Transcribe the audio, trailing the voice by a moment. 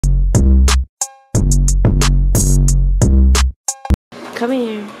Come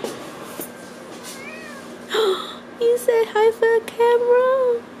here. You said hi for the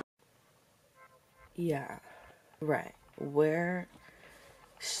camera. Yeah, right. We're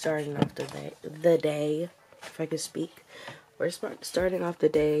starting off the day, if I could speak. We're starting off the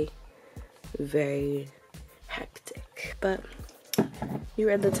day very hectic. But you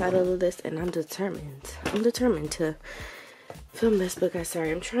read the title of this, and I'm determined. I'm determined to film this because, sorry,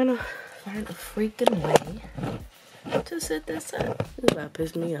 I'm trying to find a freaking way to set this up. This about to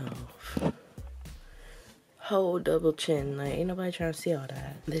piss me off. Whole double chin, like ain't nobody trying to see all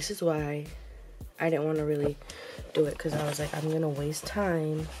that. This is why I didn't want to really do it, because I was like, I'm gonna waste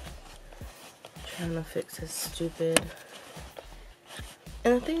time trying to fix this stupid.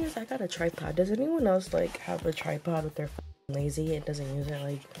 And the thing is, I got a tripod. Does anyone else like have a tripod if they're lazy and doesn't use it?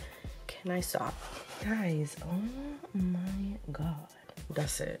 Like, can I stop? Guys, oh my god.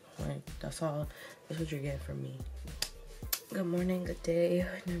 That's it. Like, that's all. That's what you're getting from me. Good morning, good day,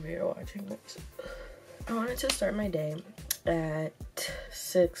 whenever you're watching this. I wanted to start my day at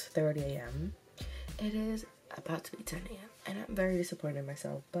 6:30 a.m. It is about to be 10 a.m. and I'm very disappointed in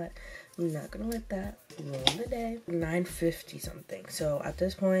myself, but I'm not gonna let that ruin the day. 9:50 something. So at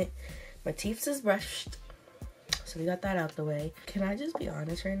this point, my teeth is brushed. So we got that out the way. Can I just be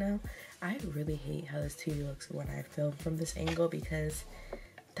honest right now? I really hate how this TV looks when I film from this angle, because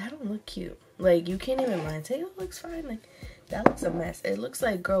that don't look cute. Like, you can't even lie and say, oh, it looks fine. Like, that looks a mess. It looks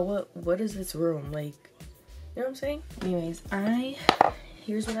like, girl, what is this room? Like, you know what I'm saying? Anyways,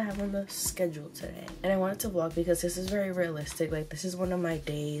 here's what I have on the schedule today. And I wanted to vlog because this is very realistic. Like, this is one of my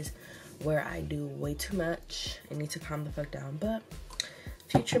days where I do way too much. I need to calm the fuck down. But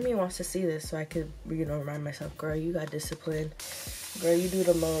future me wants to see this so I could, you know, remind myself, girl, you got discipline. Girl, you do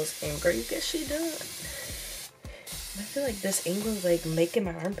the most. And girl, you get shit done. I feel like this angle is like making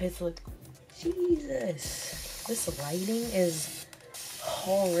my armpits look, Jesus. This lighting is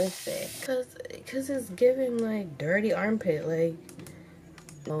horrific. Cause it's giving like dirty armpit. Like,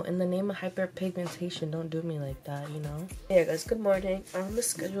 oh, in the name of hyperpigmentation, don't do me like that, you know? Yeah, guys, good morning. On the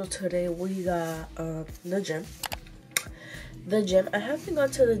schedule today, we got the gym. I haven't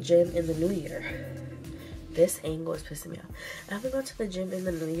gone to the gym in the new year. This angle is pissing me off. I haven't gone to the gym in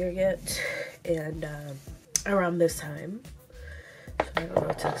the new year yet, and around this time, so I don't know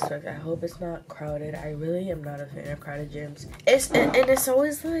what to expect. I hope it's not crowded. I really am not a fan of crowded gyms. And it's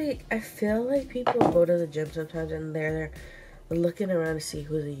always like, I feel like people go to the gym sometimes and they're looking around to see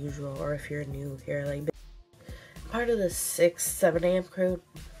who's the usual, or if you're new here, like part of the 6-7 a.m. crew.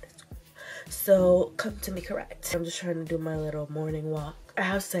 So come to me correct. I'm just trying to do my little morning walk. I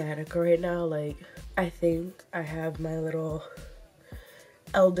have sciatica right now. Like, I think I have my little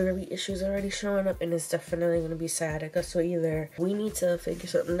elderly issues already showing up, and it's definitely going to be sciatica. So either we need to figure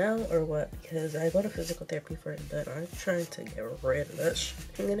something out or what, because I go to physical therapy for it, but I'm trying to get rid of this.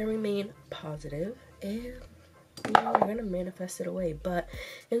 I'm going to remain positive, and you know, we're gonna manifest it away. But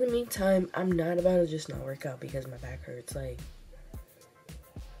in the meantime, I'm not about to just not work out because my back hurts. Like,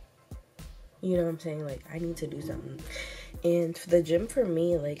 you know what I'm saying? Like, I need to do something. And for the gym, for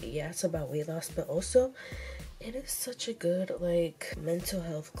me, like, yeah, it's about weight loss, but also it is such a good, like, mental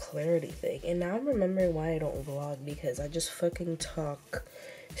health clarity thing. And now I'm remembering why I don't vlog, because I just fucking talk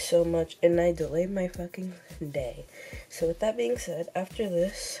so much and I delay my fucking day. So with that being said, after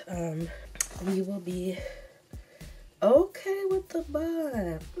this, we will be okay with the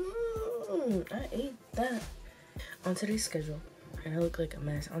bun. I ate that. On today's schedule, and I look like a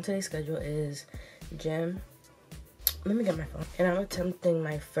mess. On today's schedule is gym. Let me get my phone. And I'm attempting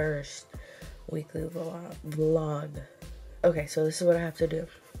my first weekly vlog. Okay, so this is what I have to do.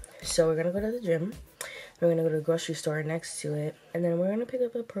 So we're gonna go to the gym. We're gonna go to the grocery store next to it. And then we're gonna pick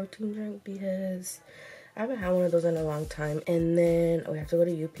up a protein drink because I haven't had one of those in a long time. And then we have to go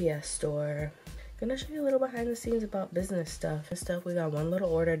to UPS store. Gonna show you a little behind the scenes about business stuff and stuff. We got one little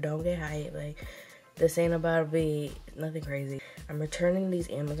order. Don't get hyped. Like, this ain't about to be nothing crazy. I'm returning these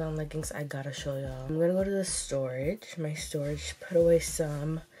Amazon leggings. I gotta show y'all. I'm gonna go to the storage, my storage, put away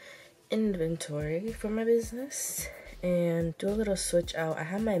some inventory for my business and do a little switch out. I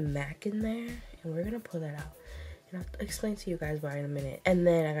have my Mac in there and we're gonna pull that out. And I'll explain to you guys why in a minute. And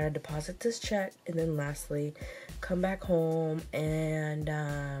then I gotta deposit this check, and then lastly, come back home and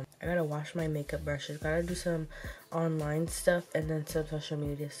I gotta wash my makeup brushes. Gotta do some online stuff and then some social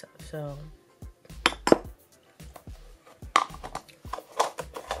media stuff. So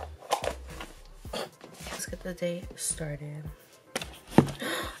let's get the day started.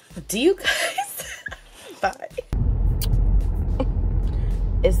 Do you guys? Bye.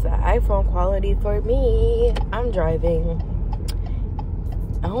 It's the iPhone quality for me. I'm driving.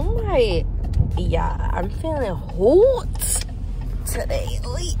 Oh my, yeah, I'm feeling hot today.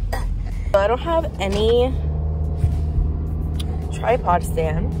 I don't have any tripod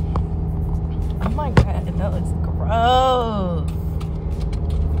stand. Oh my god, that looks gross.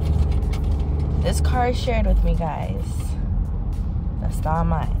 This car is shared with me, guys. That's not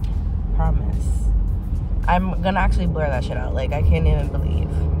mine. Promise. I'm gonna actually blur that shit out. Like, I can't even believe.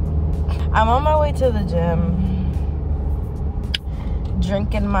 I'm on my way to the gym.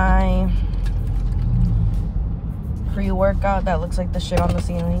 Drinking my pre-workout that looks like the shit on the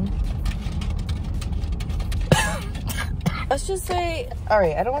ceiling. Let's just say,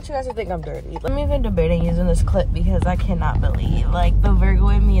 alright, I don't want you guys to think I'm dirty. I'm even debating using this clip because I cannot believe, like, the Virgo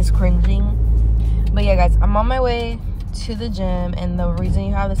in me is cringing. But yeah, guys, I'm on my way to the gym, and the reason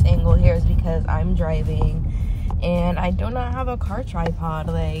you have this angle here is because I'm driving and I do not have a car tripod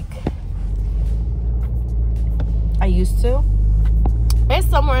like I used to. It's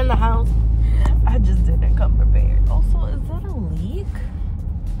somewhere in the house. I just didn't come prepared. Also, is that a leak?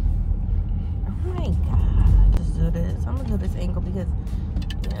 Oh my god. Let's do this. I'm gonna do this angle because,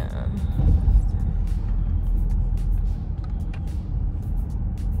 yeah.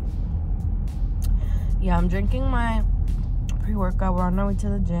 Yeah, I'm drinking my pre-workout. We're on our way to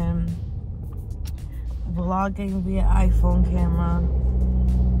the gym. Vlogging via iPhone camera.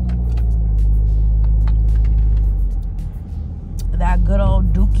 That good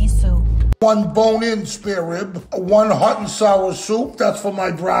old dookie soup. 1 bone-in spare rib, 1 hot and sour soup. That's for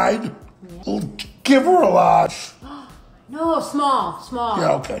my bride. Yeah. Give her a large. No, small.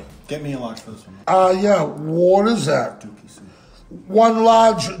 Yeah, okay. Get me a large for this one. Yeah. What is that? Dookie soup. 1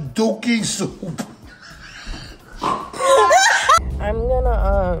 large dookie soup. I'm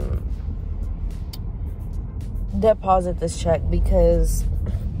gonna deposit this check because,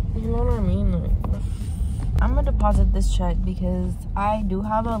 you know what I mean? Like, I'm gonna deposit this check because I do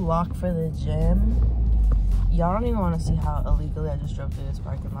have a lock for the gym. Y'all don't even want to see how illegally I just drove through this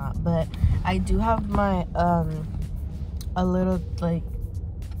parking lot, but I do have my a little like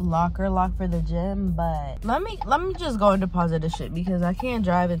locker lock for the gym. But let me just go and deposit this shit because I can't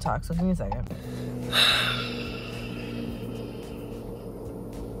drive and talk. So give me a second.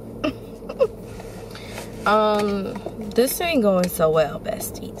 This ain't going so well,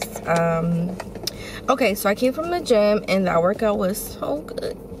 besties. Okay, so I came from the gym and that workout was so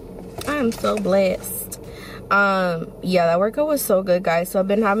good. I am so blessed. Yeah, that workout was so good, guys. So I've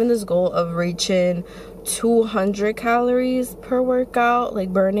been having this goal of reaching 200 calories per workout, like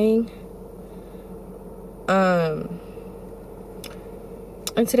burning.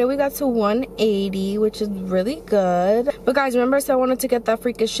 And today we got to 180, which is really good. But guys, remember I said I wanted to get that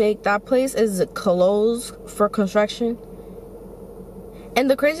freaking shake. That place is closed for construction. And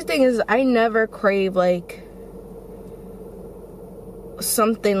the crazy thing is I never crave like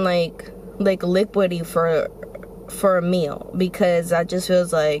something like liquidy for a meal, because that just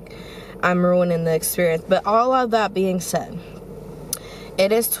feels like I'm ruining the experience. But all of that being said,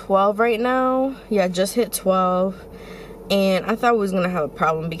 it is 12 right now. Yeah, just hit 12. And I thought we was gonna have a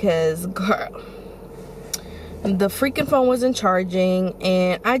problem because, girl, the freaking phone wasn't charging,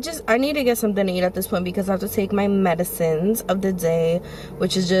 and I need to get something to eat at this point because I have to take my medicines of the day,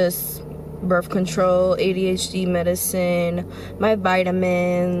 which is just birth control, ADHD medicine, my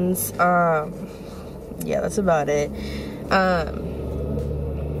vitamins. Yeah, that's about it.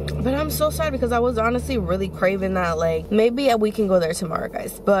 But I'm so sad because I was honestly really craving that. Like, maybe we can go there tomorrow,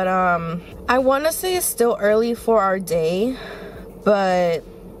 guys. But I want to say it's still early for our day, but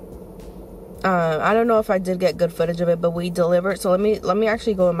I don't know if I did get good footage of it, but we delivered. So let me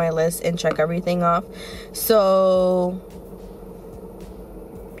actually go in my list and check everything off. So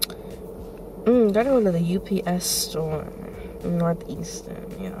gotta go to the UPS store, Northeastern.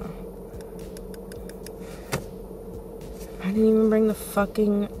 Yeah, I didn't even bring the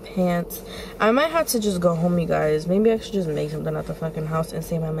fucking pants. I might have to just go home, you guys. Maybe I should just make something at the fucking house and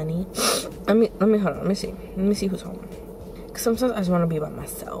save my money. Let me hold on. Let me see who's home. Cause sometimes I just want to be by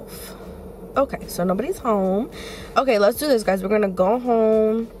myself. Okay, so nobody's home. Okay, let's do this, guys. We're gonna go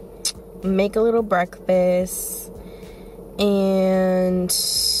home, make a little breakfast, and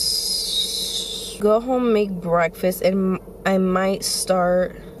go home, make breakfast, and I might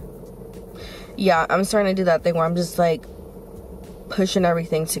start. Yeah, I'm starting to do that thing where I'm just like pushing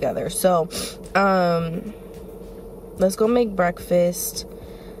everything together. So let's go make breakfast,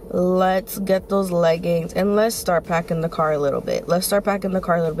 let's get those leggings, and let's start packing the car a little bit. Let's start packing the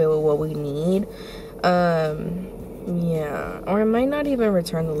car a little bit with what we need. Yeah, or I might not even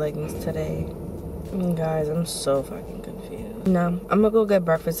return the leggings today. Guys, I'm so fucking confused. No, I'm gonna go get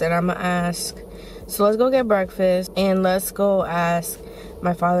breakfast and I'm gonna ask. So let's go get breakfast and let's go ask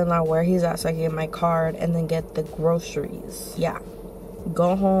my father-in-law where he's at so I can get my card and then get the groceries. Yeah,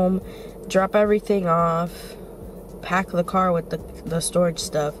 go home, drop everything off, pack the car with the storage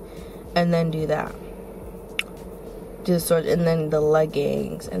stuff, and then do that. Do the storage, and then the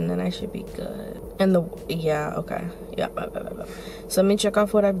leggings, and then I should be good. And okay. Yeah. So let me check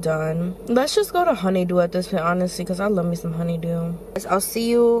off what I've done. Let's just go to Honeydew at this point, honestly, because I love me some Honeydew. I'll see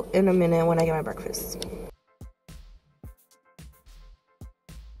you in a minute when I get my breakfast.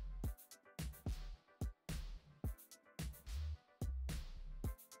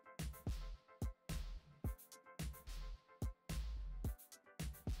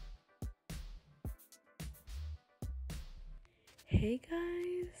 Hey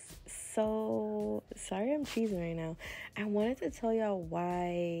guys, so sorry I'm cheesing right now. I wanted to tell y'all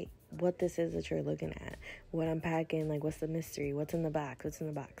what this is that you're looking at, what I'm packing, like what's the mystery, what's in the box.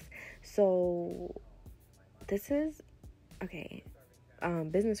 So this is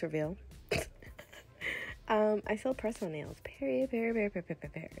business reveal. I sell press-on nails. Period.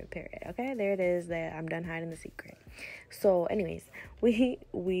 Okay, there it is. That I'm done hiding the secret. So, anyways,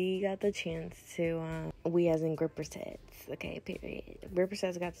 we got the chance to we as in gripper sets. Okay, period. Gripper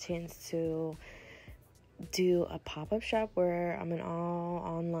sets got the chance to do a pop-up shop where I'm an all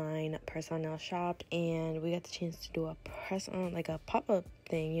online press-on nail shop, and we got the chance to do a press-on, like a pop-up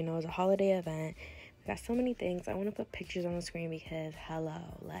thing. You know, it's a holiday event. We got so many things. I want to put pictures on the screen because I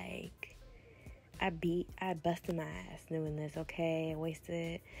busted my ass doing this, okay? I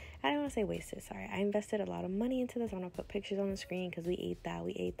don't want to say wasted, sorry. I invested a lot of money into this. I want to put pictures on the screen because we ate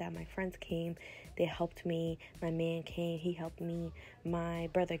that. My friends came. They helped me. My man came. He helped me. My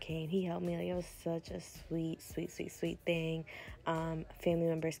brother came. He helped me. Like, it was such a sweet thing. Family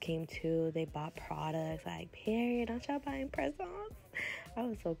members came too. They bought products. Like, period. Don't y'all buying press-ons? I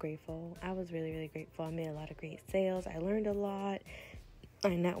was so grateful. I was really, really grateful. I made a lot of great sales. I learned a lot. I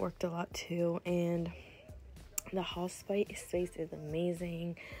networked a lot too, and the house space is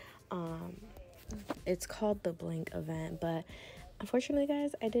amazing. It's called the Blank event, but unfortunately,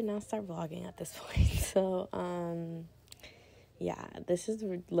 guys, I did not start vlogging at this point. So, yeah, this is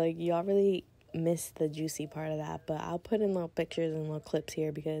like, y'all really missed the juicy part of that, but I'll put in little pictures and little clips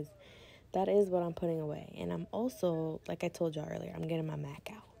here because that is what I'm putting away. And I'm also, like I told y'all earlier, I'm getting my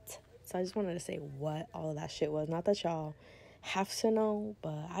Mac out. So I just wanted to say what all of that shit was. Not that y'all have to know,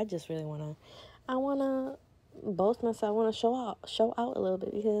 but I just really want to boast myself. I want to show out a little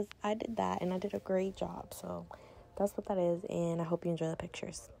bit because I did that and I did a great job. So that's what that is, and I hope you enjoy the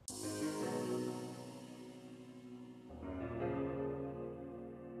pictures.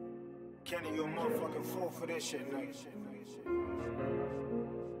 Kenny, you a motherfucking fool for this shit, nigga.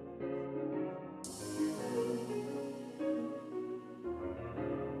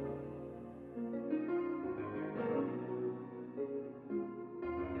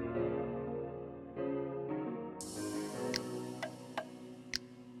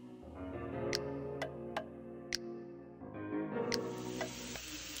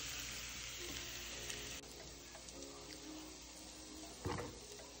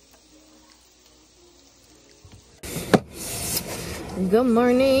 Good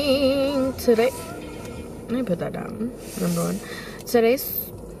morning. Today, let me put that down. Number one. Today's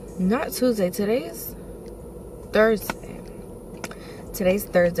not Tuesday. Today's Thursday.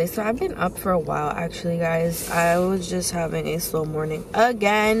 So I've been up for a while, actually, guys. I was just having a slow morning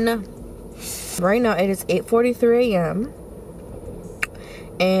again. Right now, it is 8:43 a.m.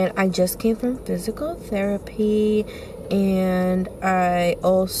 And I just came from physical therapy. And I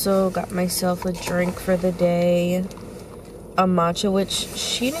also got myself a drink for the day. A matcha, which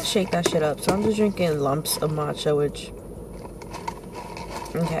she didn't shake that shit up, so I'm just drinking lumps of matcha, which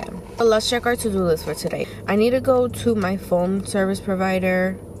okay. But let's check our to-do list for today. I need to go to my phone service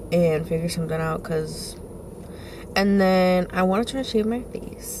provider and figure something out, and then I want to try to shave my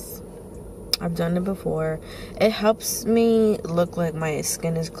face. I've done it before. It helps me look like my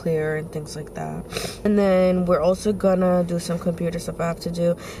skin is clear and things like that. And then we're also gonna do some computer stuff I have to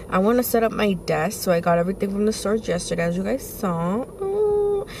do. I want to set up my desk, so I got everything from the storage yesterday, as you guys saw.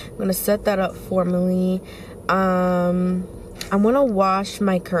 I'm gonna set that up formally. I want to wash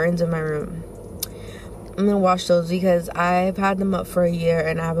my curtains in my room. I'm gonna wash those because I've had them up for a year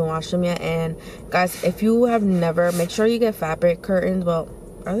and I haven't washed them yet. And guys, if you have never, make sure you get fabric curtains. Well,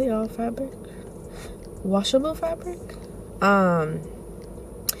 are they all fabric? Washable fabric?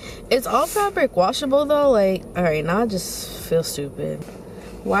 It's all fabric washable though. Like, alright, now I just feel stupid.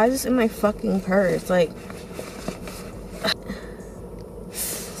 Why is this in my fucking purse? Like,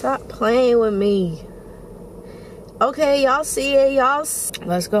 stop playing with me. Okay, y'all see it,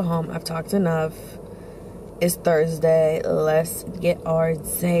 let's go home. I've talked enough. It's Thursday. Let's get our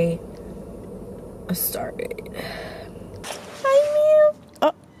day started. Hi, Mew.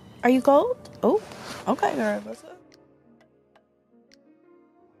 Are you cold? Oh, okay, girl. What's up?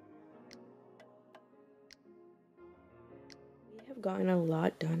 We have gotten a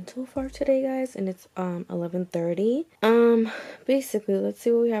lot done so far today, guys, and it's 11:30. Basically, let's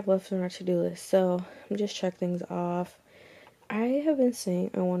see what we have left on our to-do list. So I'm just check things off. I have been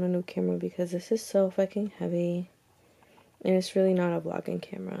saying I want a new camera because this is so fucking heavy. And it's really not a vlogging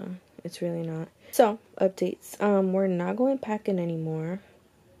camera. It's really not. So, updates. We're not going packing anymore.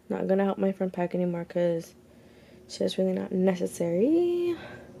 Not gonna help my friend pack anymore because it's just really not necessary.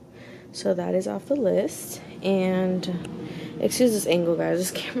 So that is off the list. And excuse this angle, guys.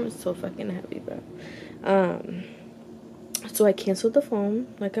 This camera is so fucking heavy, bro. So I canceled the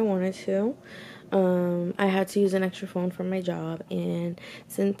phone like I wanted to. I had to use an extra phone for my job, and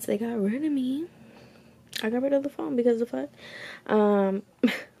since they got rid of me, I got rid of the phone because of fuck. And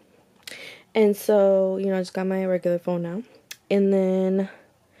so, you know, I just got my regular phone now. And then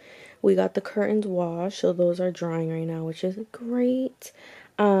we got the curtains washed, so those are drying right now, which is great.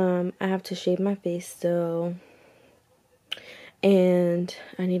 I have to shave my face still. And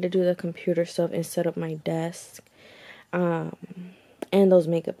I need to do the computer stuff and set up my desk. And those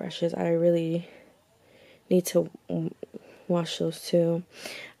makeup brushes, I really need to wash those too.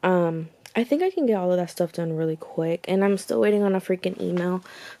 I think I can get all of that stuff done really quick. And I'm still waiting on a freaking email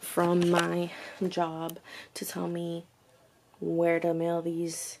from my job to tell me where to mail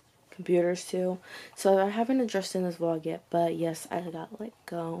these computers to. So I haven't addressed in this vlog yet, but yes, I got let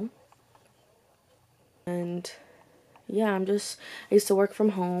go. And yeah, I used to work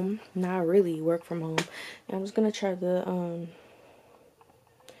from home. Not really work from home. And I'm just gonna try to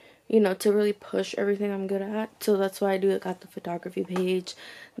you know, to really push everything I'm good at. So that's why I got the photography page,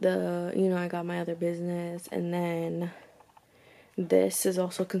 you know, I got my other business, and then this is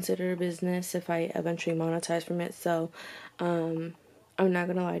also considered a business if I eventually monetize from it. So, I'm not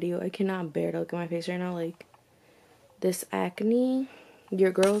gonna lie to you, I cannot bear to look at my face right now. Like, this acne,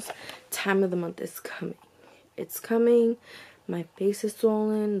 your girl's time of the month is coming. It's coming. My face is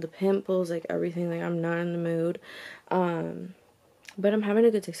swollen, the pimples, like everything. Like, I'm not in the mood. But I'm having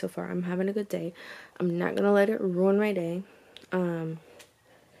a good day so far. I'm having a good day. I'm not gonna let it ruin my day.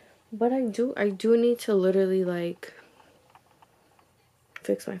 But I do need to literally like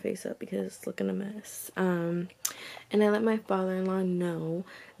fix my face up because it's looking a mess. And I let my father-in-law know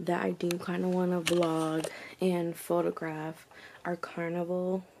that I do kind of want to vlog and photograph our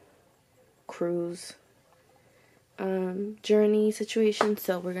carnival cruise journey situation.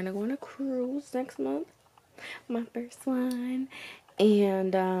 So we're gonna go on a cruise next month. My first one.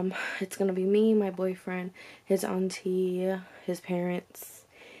 And it's gonna be me, my boyfriend, his auntie, his parents,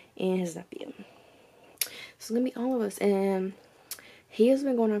 and his nephew. So it's gonna be all of us. And he has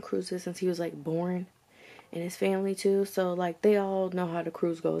been going on cruises since he was like born, and his family too. So like they all know how the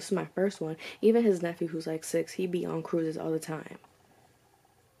cruise goes. This is my first one. Even his nephew, who's like 6, he be on cruises all the time.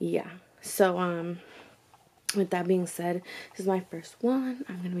 Yeah. So with that being said, this is my first one.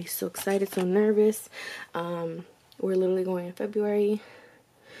 I'm gonna be so excited, so nervous. We're literally going in February.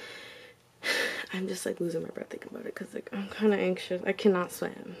 I'm just like losing my breath thinking about it because like I'm kind of anxious. I cannot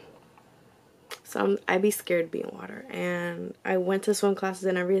swim, so I'd be scared to be in water. And I went to swim classes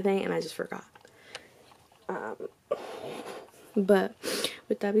and everything, and I just forgot. But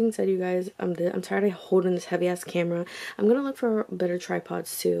with that being said, you guys, I'm tired of holding this heavy ass camera. I'm gonna look for better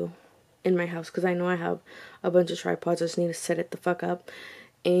tripods too in my house because I know I have a bunch of tripods. I just need to set it the fuck up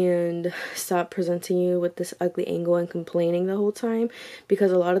and stop presenting you with this ugly angle and complaining the whole time,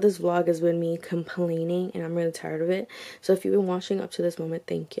 because a lot of this vlog has been me complaining and I'm really tired of it. So if you've been watching up to this moment,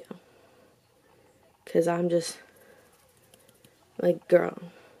 thank you, because I'm just like, girl,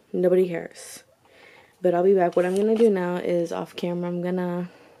 nobody cares. But I'll be back. What I'm gonna do now is off camera,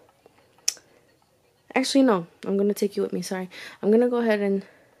 actually no, I'm gonna take you with me. Sorry, I'm gonna go ahead and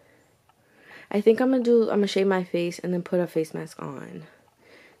I think I'm gonna shave my face and then put a face mask on,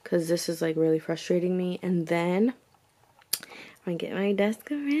 because this is like really frustrating me. And then I'm gonna get my desk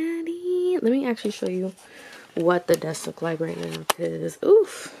ready. Let me actually show you what the desk looks like right now, because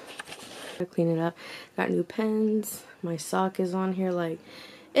oof, I clean it up. Got new pens. My sock is on here. Like,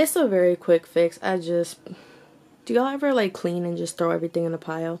 it's a very quick fix. Do y'all ever like clean and just throw everything in a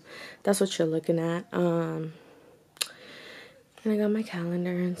pile? That's what you're looking at. And I got my calendar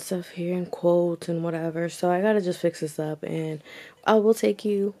and stuff here and quotes and whatever. So I gotta just fix this up, and I will take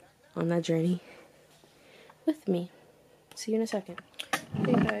you on that journey with me. See you in a second.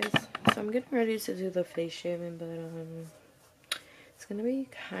 Hey guys, so I'm getting ready to do the face shaving, but it's gonna be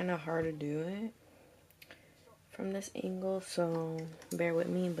kind of hard to do it from this angle, so bear with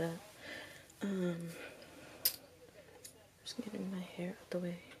me. But just getting my hair out the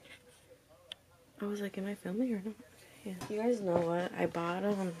way. I was like, am I filming or not? Yeah. You guys know what? I bought,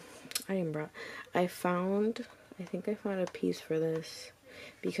 I found, I think I found a piece for this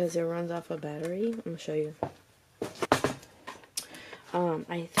because it runs off a battery. I'm gonna show you.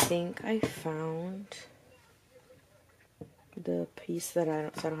 I think I found the piece that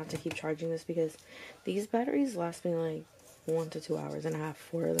so I don't have to keep charging this, because these batteries last me like 1 to 2 hours and I have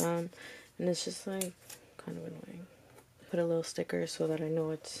 4 of them, and it's just like kind of annoying. Put a little sticker so that I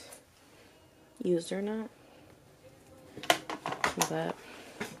know it's used or not. But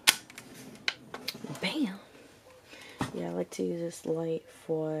bam, yeah, I like to use this light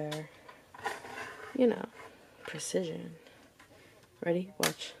for, you know, precision. Ready?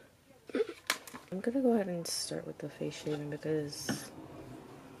 Watch. I'm gonna go ahead and start with the face shaving because,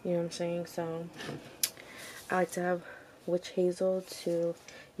 you know what I'm saying? So I like to have witch hazel to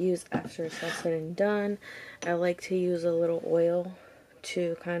use after it's all said and done. I like to use a little oil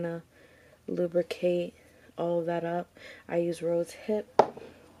to kind of lubricate all of that up. I use rose hip,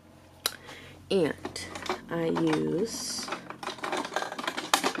 and I use,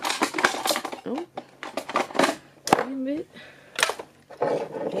 oh, damn it,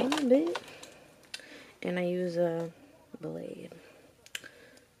 and I use a blade.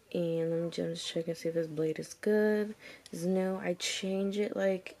 And let me just check and see if this blade is good. It's new. I change it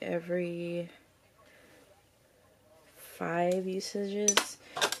like every 5 usages.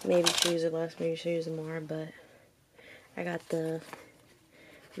 Maybe you should use it less, maybe you should use it more, but I got the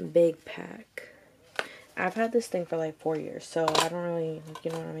big pack. I've had this thing for like 4 years, so I don't really,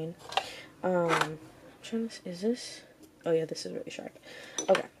 you know what I mean? I'm trying to, is this? Oh yeah, this is really sharp.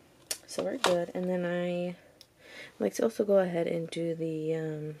 Okay, so we're good. And then I like to also go ahead and do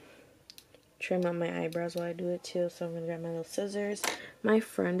the trim up my eyebrows while I do it too. So I'm gonna grab my little scissors. My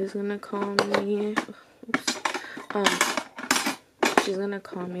friend is gonna call me. Oops. She's gonna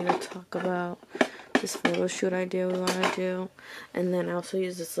call me to talk about this photo shoot idea we want to do. And then I also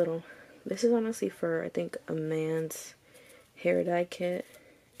use this little, this is honestly for, I think, a man's hair dye kit.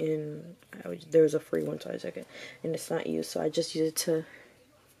 And there was a free one, so I took it. And it's not used, so I just use it to,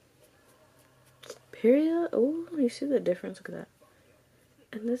 period. Oh, you see the difference? Look at that.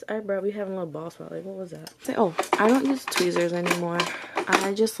 And this eyebrow, we have a little ball spot. Like, what was that? Oh, I don't use tweezers anymore.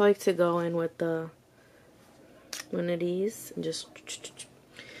 I just like to go in with one of these and just,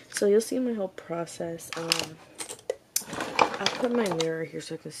 so you'll see my whole process. I'll put my mirror here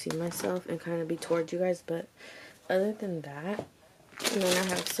so I can see myself and kind of be towards you guys, but other than that, and then I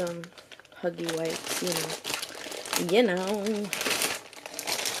have some huggy wipes, you know.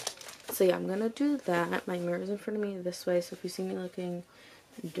 So yeah, I'm gonna do that. My mirror's in front of me this way, so if you see me looking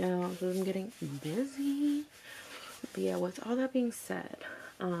down, so I'm getting busy. But yeah, with all that being said,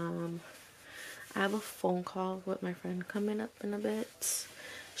 I have a phone call with my friend coming up in a bit.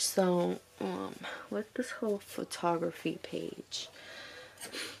 So with this whole photography page,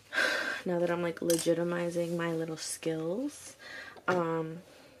 now that I'm like legitimizing my little skills,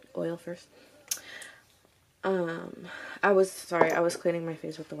 oil first. I was cleaning my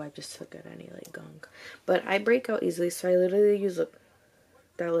face with the wipe just to get any like gunk, but I break out easily, so I literally use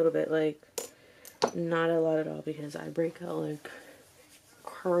that little bit, like not a lot at all, because I break out like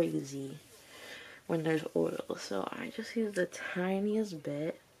crazy when there's oil. So I just use the tiniest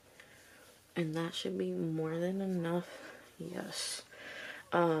bit, and that should be more than enough. Yes.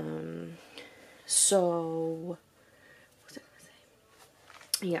 So what's I gonna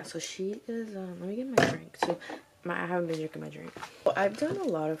say? Yeah, so she is let me get my drink. So I haven't been drinking my drink. Well, I've done a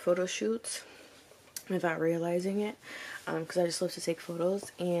lot of photo shoots without realizing it, because I just love to take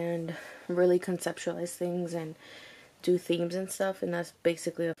photos and really conceptualize things and do themes and stuff, and that's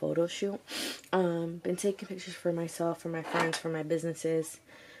basically a photo shoot. Been taking pictures for myself, for my friends, for my businesses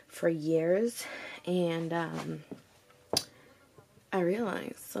for years, and I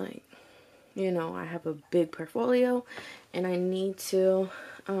realized, like, you know, I have a big portfolio and I need to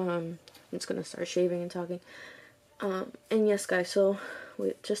I'm just gonna start shaving and talking. And yes guys, so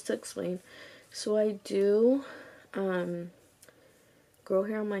wait, just to explain, so I do grow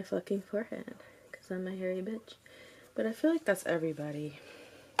hair on my fucking forehead because I'm a hairy bitch, but I feel like that's everybody.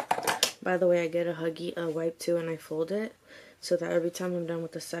 By the way, I get a wipe too, and I fold it so that every time I'm done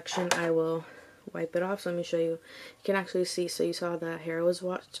with the section I will wipe it off. So let me show you. You can actually see, so you saw that hair was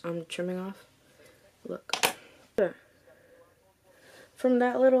I'm trimming off. Look, from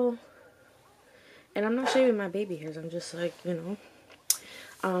that little, and I'm not shaving my baby hairs, I'm just like, you know,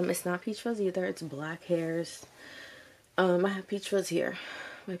 it's not peach fuzz either, it's black hairs. I have peach fuzz here,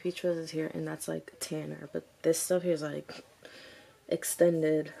 my peach fuzz is here, and that's like tanner, but this stuff here is like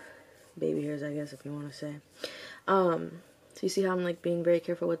extended baby hairs, I guess, if you want to say. So you see how I'm like being very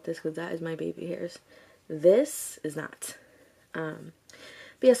careful with this because that is my baby hairs. This is not. But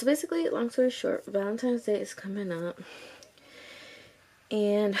yeah, so basically, long story short, Valentine's Day is coming up.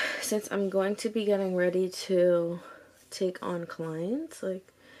 And since I'm going to be getting ready to take on clients,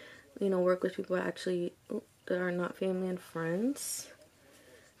 like, you know, work with people actually that are not family and friends,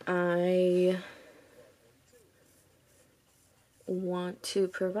 I want to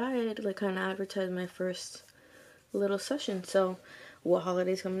provide, like, kind of advertise my first little session. So what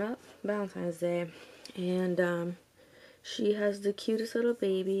holiday's coming up? Valentine's Day. And she has the cutest little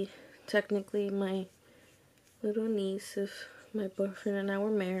baby, technically my little niece if my boyfriend and I were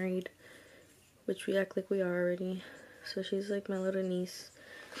married, which we act like we are already. So she's like my little niece,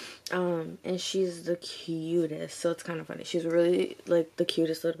 and she's the cutest. So it's kind of funny, she's really like the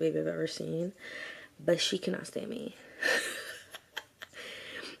cutest little baby I've ever seen, but she cannot stand me.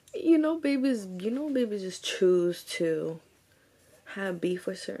 you know babies just choose to have beef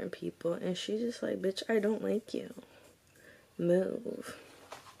with certain people, and she's just like, bitch, I don't like you, move.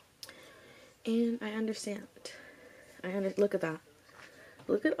 And I understand. Look at that.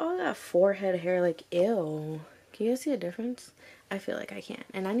 Look at all that forehead hair, like, ew. Can you guys see a difference? I feel like I can't.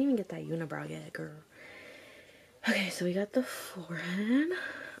 And I didn't even get that unibrow yet, girl. Okay, so we got the forehead.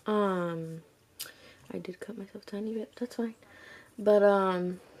 I did cut myself a tiny bit. That's fine. But,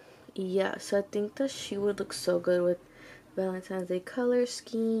 yeah. So I think that she would look so good with Valentine's Day color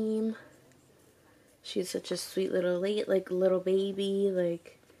scheme. She's such a sweet little little baby.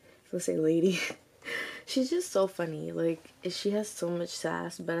 Like, let's say lady. She's just so funny. Like, she has so much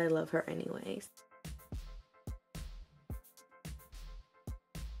sass, but I love her anyways.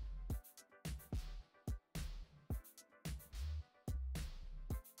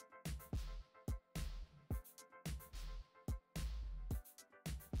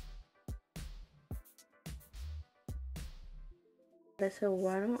 I said,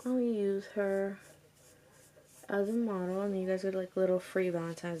 why don't I use her as a model, and you guys get like little free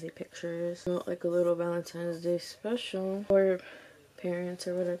Valentine's Day pictures, like a little Valentine's Day special for parents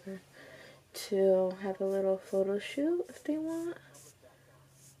or whatever to have a little photo shoot if they want.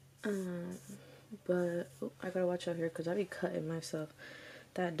 But I gotta watch out here because I be cutting myself.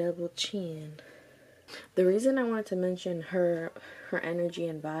 That double chin. The reason I wanted to mention her energy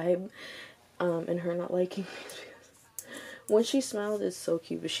and vibe, and her not liking me, when she smiles, it's so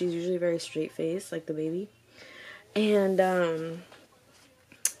cute, but she's usually very straight faced, like the baby. And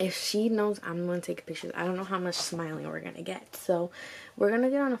if she knows I'm gonna take pictures, I don't know how much smiling we're gonna get. So we're gonna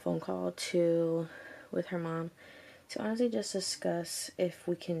get on a phone call with her mom to honestly just discuss if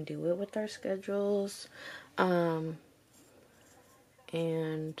we can do it with our schedules, and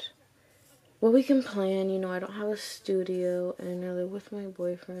what we can plan. You know, I don't have a studio, and I live with my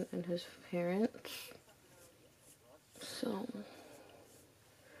boyfriend and his parents. So,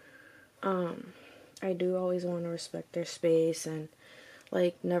 I do always want to respect their space and,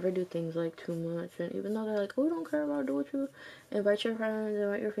 like, never do things, like, too much. And even though they're like, oh, we don't care about, do what you, invite your friends,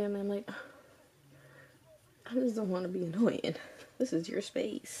 invite your family, I'm like, I just don't want to be annoying. This is your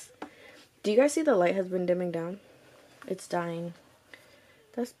space. Do you guys see the light has been dimming down? It's dying.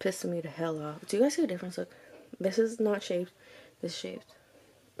 That's pissing me the hell off. Do you guys see the difference? Look, this is not shaved. This is shaved.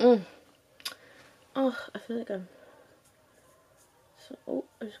 Oh, I feel like I'm... So, oh,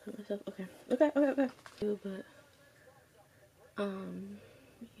 I just cut myself. Okay. But,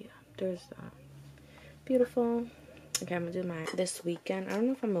 yeah, there's that. Beautiful. Okay, I'm gonna do my this weekend. I don't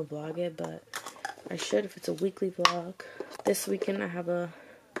know if I'm gonna vlog it, but I should if it's a weekly vlog. This weekend I have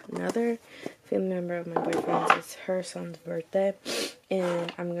another family member of my boyfriend's. It's her son's birthday,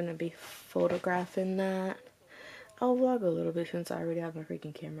 and I'm gonna be photographing that. I'll vlog a little bit since I already have my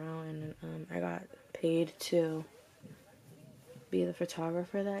freaking camera out, and I got paid to be the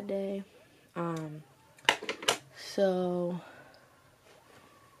photographer that day. So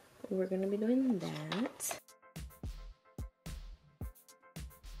we're gonna be doing that.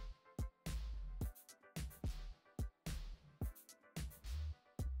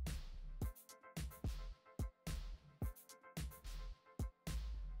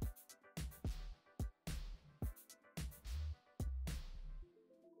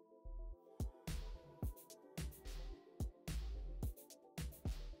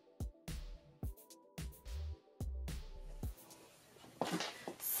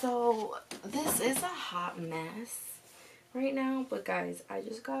 So this is a hot mess right now, but guys, I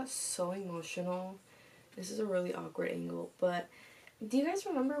just got so emotional. This is a really awkward angle, but do you guys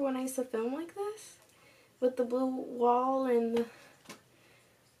remember when I used to film like this? With the blue wall and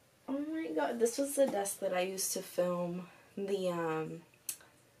oh my god, this was the desk that I used to film the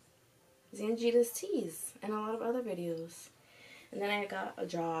Zangie's teas and a lot of other videos. And then I got a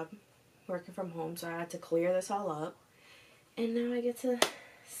job working from home, so I had to clear this all up. And now I get to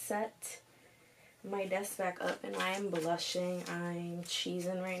set my desk back up, and I am blushing. I'm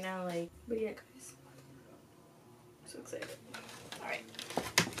cheesing right now, like, but yeah, guys. So excited. Alright.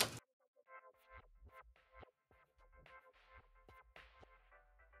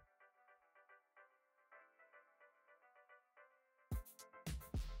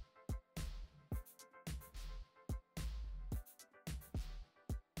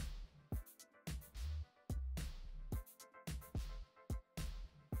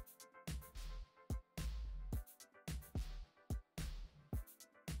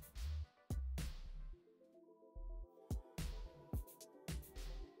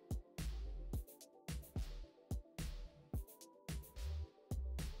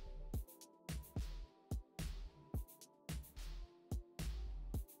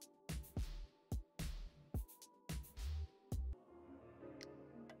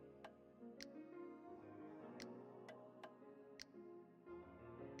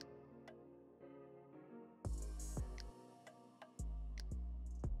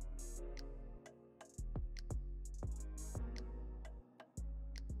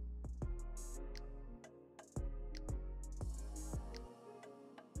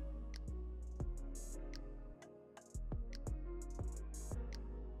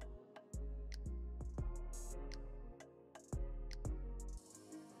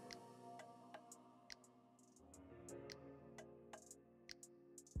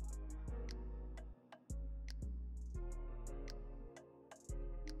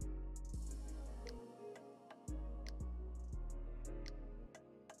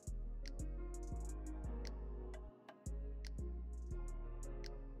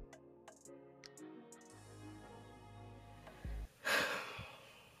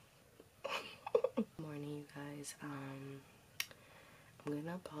 Morning, you guys. I'm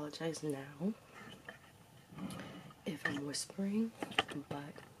gonna apologize now if I'm whispering, but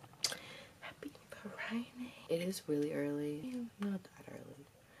happy Friday. It is really early. Not that early.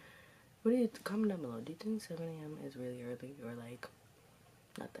 What do you comment down below? Do you think 7 a.m. is really early, or like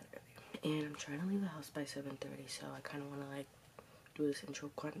not that early? And I'm trying to leave the house by 7:30, so I kind of want to like do this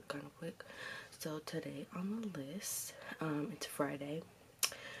intro kind of quick. So today on the list, it's Friday,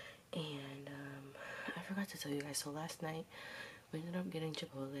 and I forgot to tell you guys. So last night we ended up getting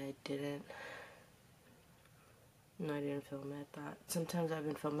Chipotle. I didn't film it. That sometimes I've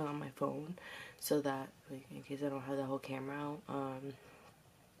been filming on my phone, so that like in case I don't have the whole camera out.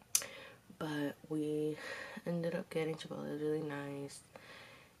 But we ended up getting Chipotle. It was really nice,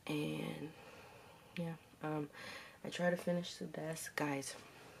 and yeah. I tried to finish the desk, guys.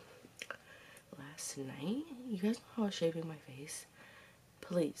 Last night, you guys know how I was shaving my face?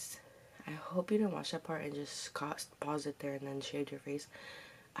 Please, I hope you didn't watch that part and just pause it there and then shaved your face.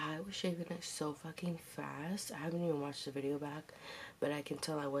 I was shaving it so fucking fast. I haven't even watched the video back, but I can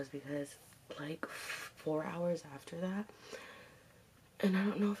tell I was, because like 4 hours after that, and I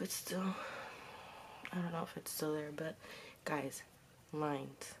don't know if it's still there, but guys,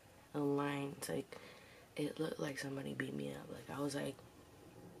 lines, like it looked like somebody beat me up. Like I was like,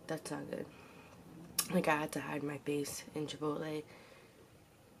 that's not good. Like I had to hide my face in Chipotle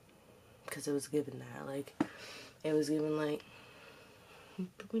because it was given that, like it was given like,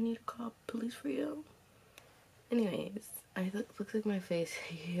 do we need to call police for you? Anyways, looks like my face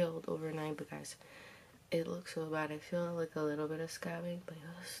healed overnight, but guys, it looks so bad. I feel like a little bit of scabbing, but it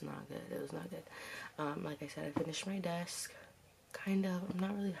was not good. It was not good. Like I said, I finished my desk. Kind of. I'm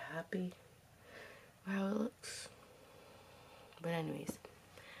not really happy with how it looks. But anyways,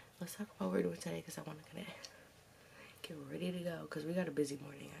 let's talk about what we're doing today, because I want to get ready to go, because we got a busy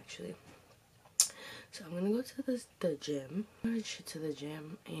morning actually. So I'm gonna go to the gym. I'm gonna to the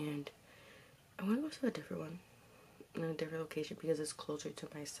gym, and I want to go to a different one, in a different location, because it's closer to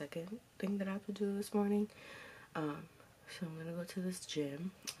my second thing that I have to do this morning. So I'm gonna go to this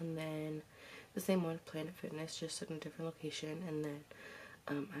gym, and then the same one, Planet Fitness, just in a different location. And then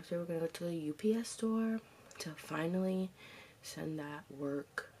after, we're gonna go to the UPS store to finally send that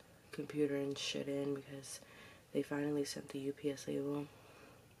work computer and shit in, because they finally sent the UPS label.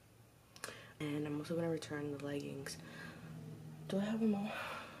 And I'm also gonna return the leggings. Do I have them all?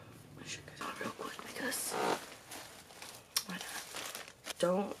 I should get them real quick, because why not?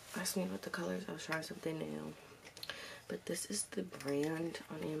 Don't ask me about the colors. I was trying something new, but this is the brand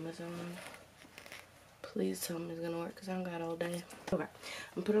on Amazon. Please tell me it's gonna work, because I don't got all day. Okay,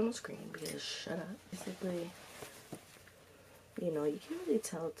 I'm put it on the screen, because shut up. Basically, you know, you can't really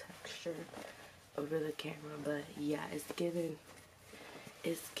tell texture over the camera, but yeah, it's given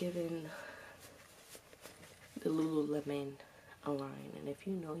the Lululemon a line, and if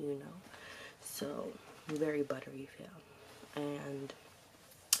you know, you know. So very buttery feel, and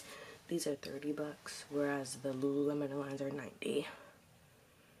these are $30, whereas the Lululemon lines are $90.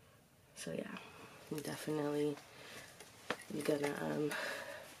 So yeah, I'm definitely gonna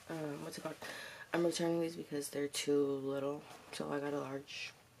what's it called? I'm returning these because they're too little, so I got a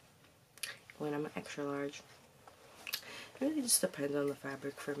large when I'm an extra large. It really just depends on the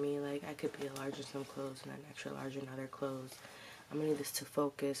fabric for me. Like, I could be a large in some clothes and an extra large in other clothes. I'm gonna need this to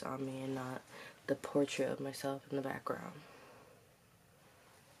focus on me and not the portrait of myself in the background.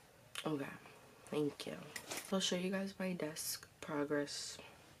 Okay, thank you. I'll show you guys my desk progress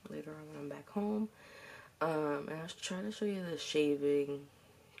later on when I'm back home. And I'll try to show you the shaving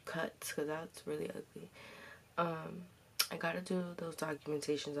cuts, because that's really ugly. I gotta do those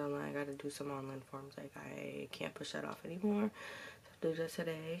documentations online. I gotta do some online forms. Like, I can't push that off anymore. So I'll do that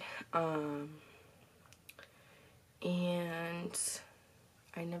today. And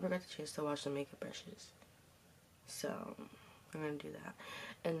I never got the chance to wash the makeup brushes, so I'm gonna do that.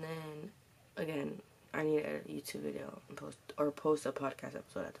 And then again, I need to edit a YouTube video and post a podcast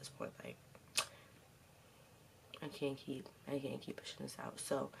episode at this point. Like, I can't keep pushing this out.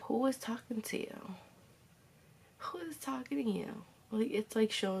 So who is talking to you? Who is talking to you? Like, it's like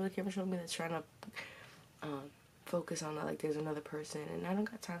the camera showing me that's trying to focus on that, like there's another person, and I don't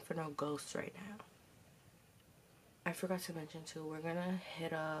got time for no ghosts right now. I forgot to mention too, we're gonna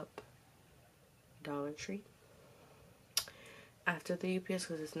hit up Dollar Tree after the UPS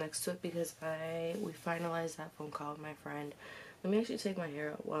because it's next to it, because we finalized that phone call with my friend. Let me actually take my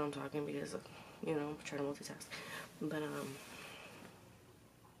hair out while I'm talking because, you know, I'm trying to multitask. But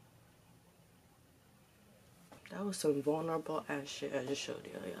that was some vulnerable ass shit I just showed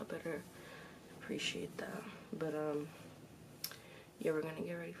you. Y'all better appreciate that. But yeah, we're gonna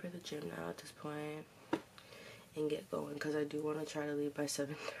get ready for the gym now at this point and get going, because I do want to try to leave by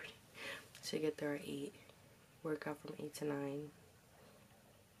 7:30 to get there at 8. Workout from 8 to 9.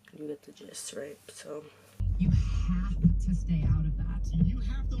 You get the gist, right? So you have to stay out of that. You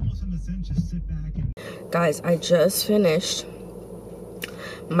have to almost, in a sense, just sit back and... Guys, I just finished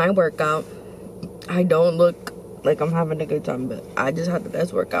my workout. I don't look like I'm having a good time, but I just had the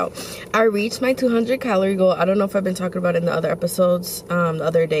best workout. I reached my 200 calorie goal. I don't know if I've been talking about it in the other episodes, the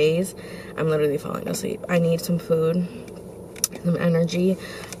other days. I'm literally falling asleep. I need some food, some energy.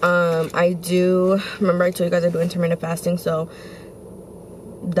 I do, remember I told you guys I do intermittent fasting, so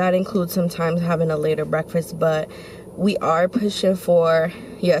that includes sometimes having a later breakfast, but we are pushing for,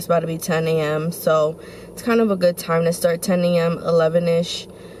 yeah, it's about to be 10 a.m. So it's kind of a good time to start. 10 a.m, 11-ish,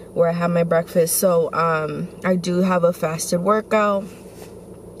 where I have my breakfast. So I do have a fasted workout.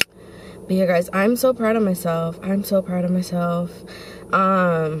 But yeah, guys, I'm so proud of myself. I'm so proud of myself.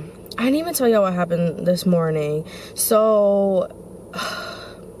 I didn't even tell y'all what happened this morning. So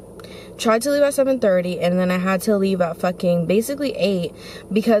tried to leave at 7:30, and then I had to leave at fucking basically 8,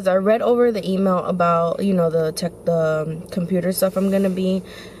 because I read over the email about, you know, the computer stuff I'm gonna be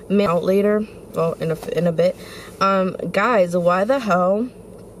out later, well, in a bit. Guys, why the hell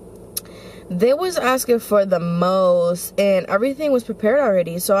they was asking for the most, and everything was prepared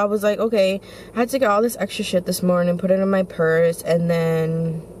already? So I was like, okay, I had to get all this extra shit this morning, put it in my purse, and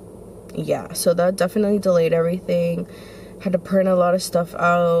then yeah, so that definitely delayed everything. Had to print a lot of stuff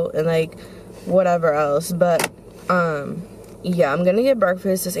out and like whatever else. But yeah, I'm gonna get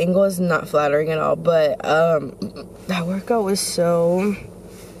breakfast. This angle is not flattering at all, but that workout was so,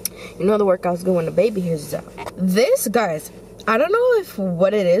 you know, the workout's good when the baby hears out. This, guys, I don't know if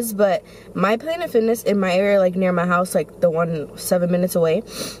what it is, but my Planet Fitness in my area, like near my house, like the one 7 minutes away,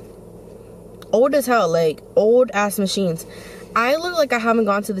 old as hell, like old ass machines. I look like I haven't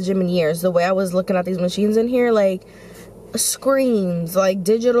gone to the gym in years. The way I was looking at these machines in here, like screens, like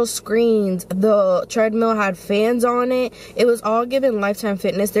digital screens. The treadmill had fans on it. It was all given Lifetime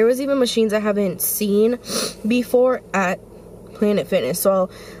Fitness. There was even machines I haven't seen before at Planet Fitness. So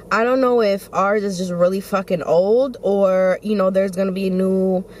I don't know if ours is just really fucking old, or, you know, there's gonna be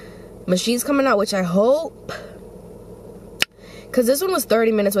new machines coming out, which I hope, because this one was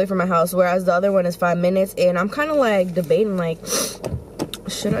 30 minutes away from my house, whereas the other one is 5 minutes. And I'm kind of like debating, like,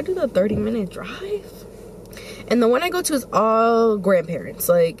 should I do the 30-minute drive? And the one I go to is all grandparents.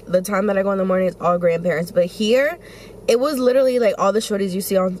 Like, the time that I go in the morning is all grandparents. But here, it was literally like all the shorties you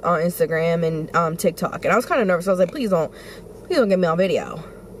see on Instagram and TikTok. And I was kind of nervous. I was like, please don't get me on video.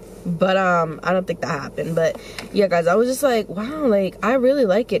 But I don't think that happened. But yeah, guys, I was just like, wow, like, I really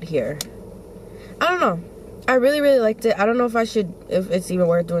like it here. I don't know. I really, really liked it. I don't know if it's even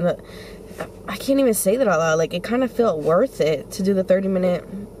worth doing that. I can't even say that out loud. Like, it kind of felt worth it to do the 30-minute,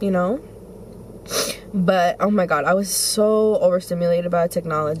 you know. But oh my god, I was so overstimulated by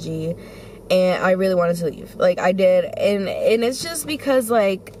technology, and I really wanted to leave. Like I did, and it's just because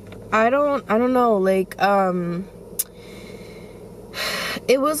like I don't know, like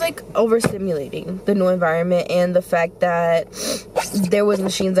it was like overstimulating, the new environment, and the fact that there was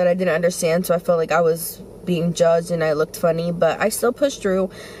machines that I didn't understand, so I felt like I was being judged and I looked funny. But I still pushed through.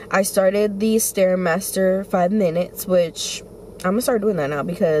 I started the Stairmaster 5 minutes, which I'm gonna start doing that now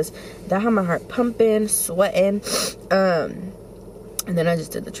because that had my heart pumping, sweating. And then I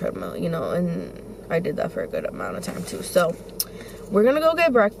just did the treadmill, you know, and I did that for a good amount of time too. So we're gonna go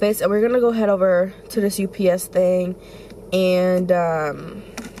get breakfast, and we're gonna go head over to this UPS thing, and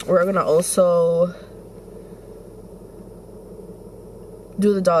we're gonna also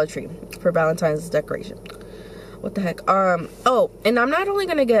do the Dollar Tree for Valentine's decoration. What the heck? Oh, and I'm not only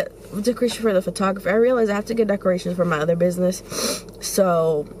gonna get decoration for the photography. I realized I have to get decorations for my other business,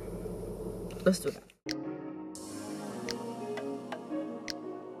 so let's do that.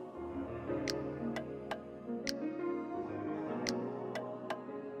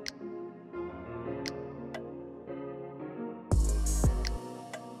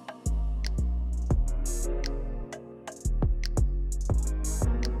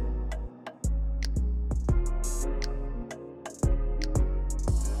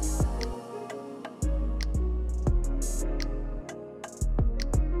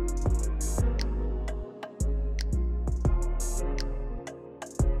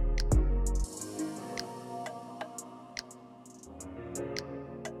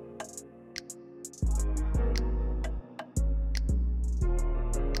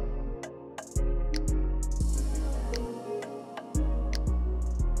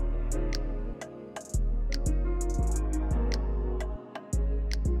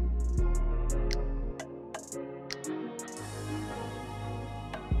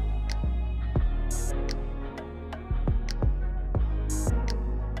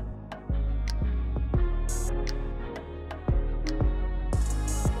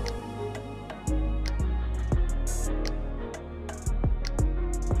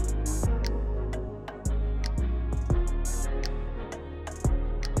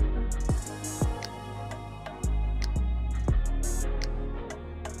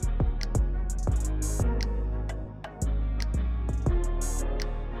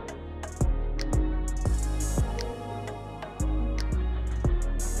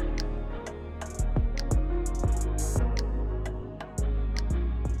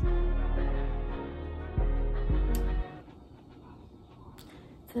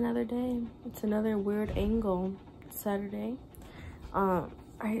 It's another day. It's another weird angle. Saturday. I'm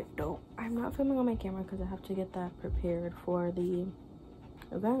not filming on my camera because I have to get that prepared for the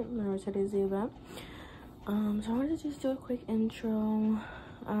event. Remember, today's the event. So I wanted to just do a quick intro.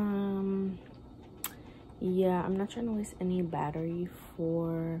 Yeah, I'm not trying to waste any battery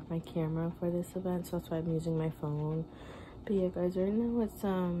for my camera for this event, so that's why I'm using my phone. But yeah, guys, right now it's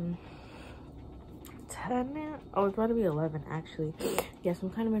 10 now. Oh, it's about to be 11 actually. Yes, I'm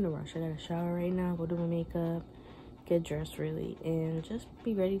kind of in a rush. I gotta shower right now, go do my makeup, get dressed really, and just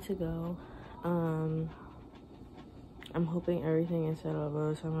be ready to go. I'm hoping everything is set up by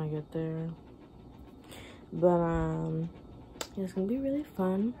the time I get there. But yeah, it's gonna be really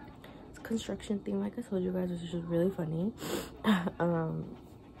fun. It's a construction theme, like I told you guys, which is just really funny.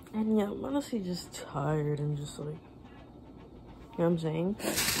 And yeah, I'm honestly just tired and just like, you know what I'm saying?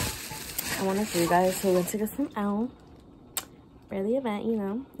 I want to show you guys, so we went to get some L for the event, you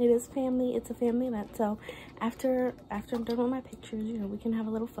know. It is family, it's a family event, so after I'm done with my pictures, you know, we can have a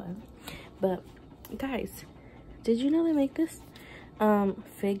little fun. But guys, did you know they make this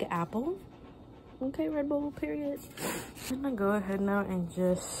fig apple? Okay, Red Bull, period. I'm gonna go ahead now and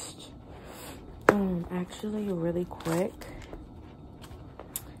just actually really quick,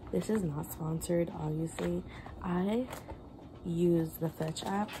 this is not sponsored, obviously. I use the Fetch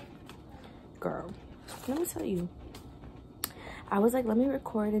app. Girl, let me tell you, I was like, let me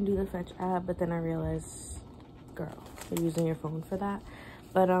record and do the Fetch app, but then I realized, girl, you're using your phone for that.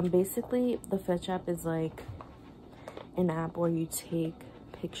 But basically the Fetch app is like an app where you take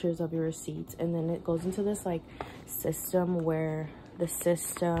pictures of your receipts, and then it goes into this like system where the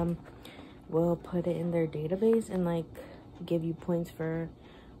system will put it in their database and like give you points for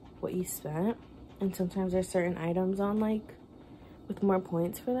what you spent. And sometimes there's certain items on like with more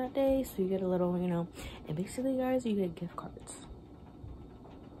points for that day, so you get a little, you know. And basically, guys, you get gift cards,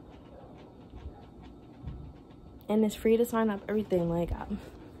 and it's free to sign up, everything. Like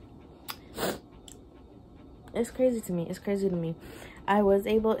it's crazy to me. It's crazy to me. I was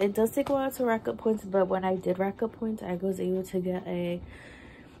able, it does take a while to rack up points, but when I did rack up points, I was able to get a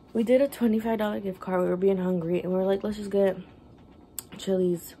We did a $25 gift card. We were being hungry and we were like, let's just get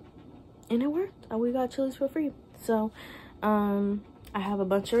Chili's. And it worked. And we got Chili's for free. So, I have a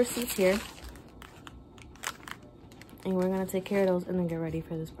bunch of receipts here. And we're gonna take care of those and then get ready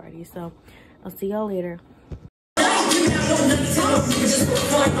for this party. So, I'll see y'all later. Hey,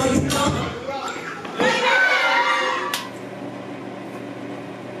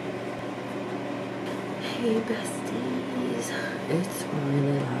 besties. It's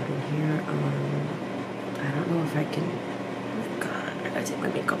really loud in here. I don't know if I can. Oh God, I gotta take my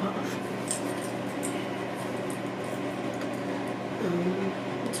makeup off.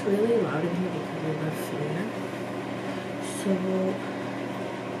 It's really loud in here because of the fan. So,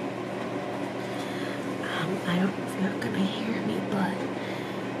 I don't know if you're gonna hear me, but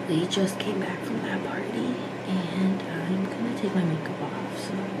we just came back from that party and I'm gonna take my makeup off.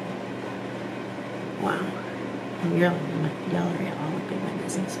 So, wow. Y'all are all up in my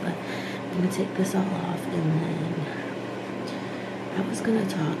business, but I'm gonna take this all off and then I was gonna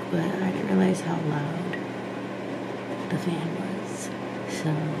talk, but I didn't realize how loud the fan was. So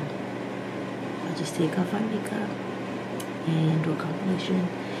I'll just take off my makeup and do a compilation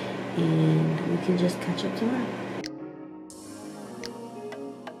and we can just catch up tomorrow.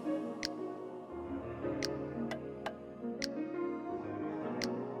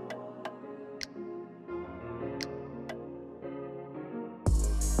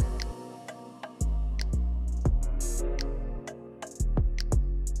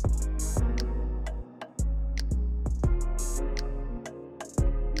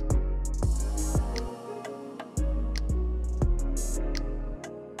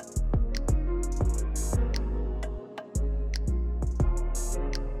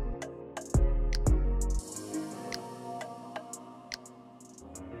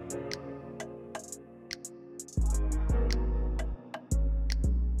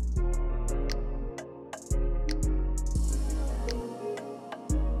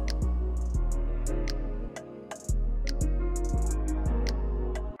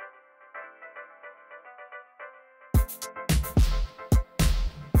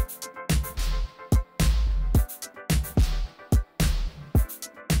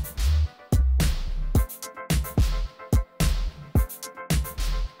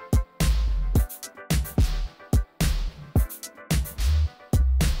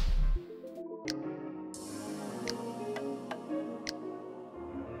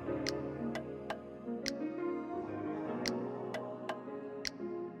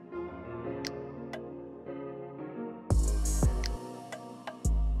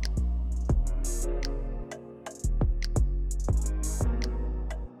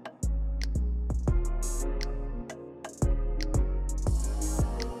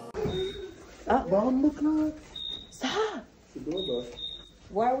 Bomb the club. Stop!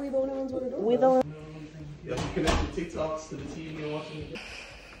 Why are we the only ones with a door? We don't. You have to connect the TikToks to the TV and watching it.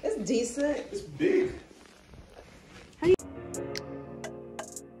 It's decent. It's big.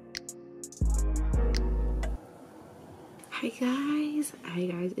 Hi guys. Hi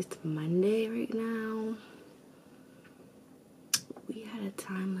guys. It's Monday right now. We had a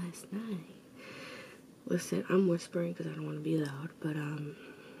time last night. Listen, I'm whispering because I don't want to be loud, but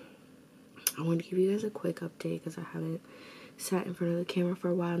I want to give you guys a quick update because I haven't sat in front of the camera for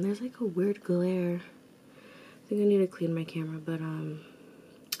a while and there's like a weird glare. I think I need to clean my camera, but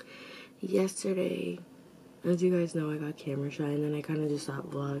yesterday, as you guys know, I got camera shy and then I kind of just stopped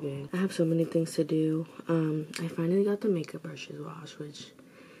vlogging. I have so many things to do. I finally got the makeup brushes washed, which,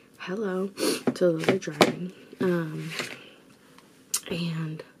 hello, so those are drying. And is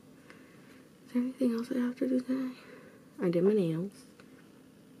there anything else I have to do today? I did my nails,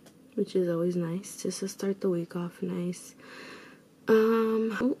 which is always nice, just to start the week off nice. Oh,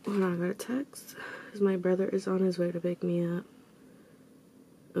 hold on, I got a text, because my brother is on his way to pick me up.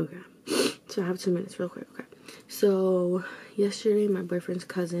 Okay, so I have 2 minutes real quick, okay. So, yesterday, my boyfriend's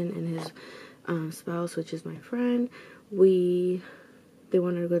cousin and his spouse, which is my friend, they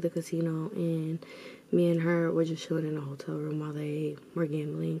wanted to go to the casino, and me and her were just chilling in a hotel room while they were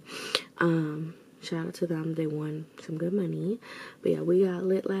gambling. Shout out to them, they won some good money. But yeah, we got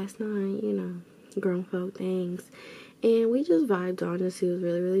lit last night, you know, grown folk things. And we just vibed, honestly. It was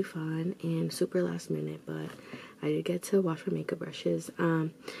really, really fun and super last minute, but I did get to wash my makeup brushes.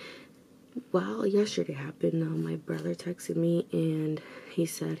 While yesterday happened, my brother texted me and he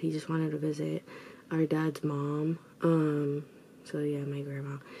said he just wanted to visit our dad's mom. So yeah, my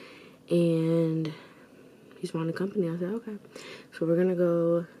grandma. And he's wanted company. I said, okay. So we're gonna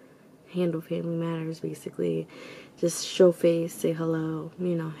go handle family matters, basically. Just show face, say hello,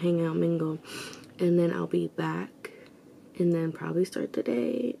 you know, hang out, mingle. And then I'll be back and then probably start the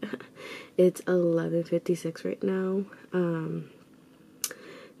day. It's 11:56 right now.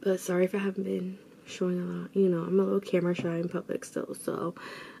 But sorry if I haven't been showing a lot. You know, I'm a little camera shy in public still, so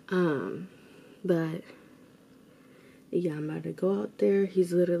but yeah, I'm about to go out there.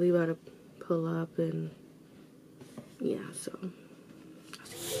 He's literally about to pull up, and yeah, so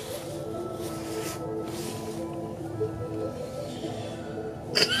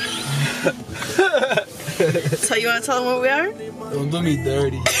so you want to tell them where we are? Don't do me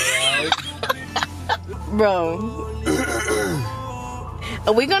dirty. Bro.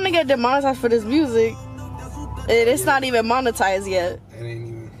 Are we gonna get demonetized for this music? It's not even monetized yet. It ain't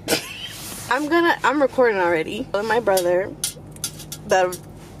even. I'm recording already. With my brother, that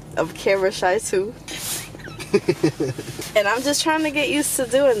of camera shy too. And I'm just trying to get used to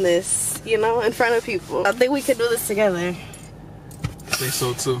doing this, you know, in front of people. I think we could do this together. I think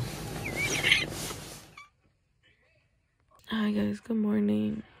so too. Hi guys, good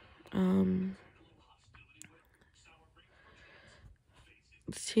morning.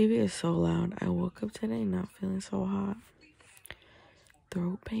 The TV is so loud. I woke up today not feeling so hot.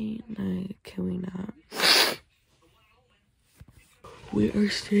 Throat pain. Like, can we not? We are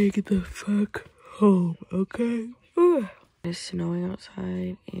staying the fuck home, okay? It's snowing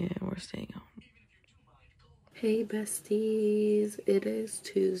outside and we're staying home. Hey besties, it is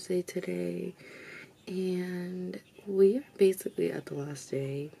Tuesday today and we are basically at the last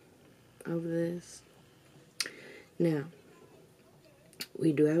day of this. Now,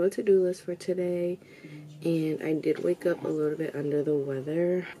 we do have a to-do list for today, and I did wake up a little bit under the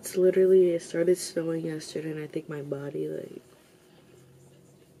weather. It started snowing yesterday, and I think my body, like,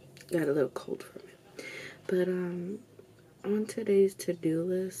 got a little cold from it. But, on today's to-do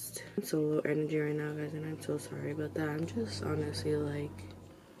list, I'm so low energy right now, guys, and I'm so sorry about that. I'm just honestly, like,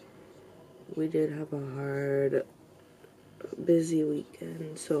 we did have a hard, busy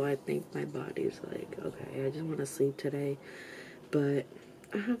weekend, so I think my body's like, okay, I just want to sleep today. But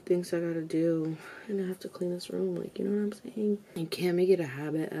I have things I gotta do, and I have to clean this room, like, you know what I'm saying? You can't make it a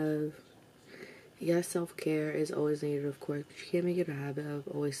habit of, yes, self-care is always needed, of course, but you can't make it a habit of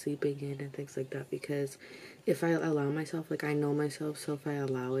always sleeping in and things like that, because if I allow myself, like, I know myself, so if I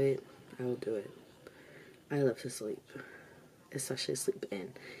allow it, I will do it. I love to sleep, especially sleep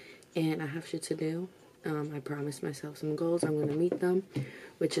in, and I have shit to do. I promised myself some goals. I'm gonna meet them,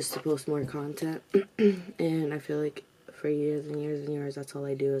 which is to post more content, and I feel like for years and years and years, that's all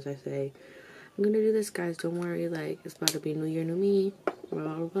I do is I say, I'm gonna do this, guys, don't worry, like, it's about to be new year, new me,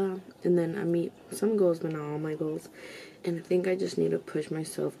 blah, blah, blah. And then I meet some goals, but not all my goals. And I think I just need to push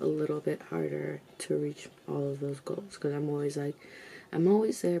myself a little bit harder to reach all of those goals, because I'm always like, I'm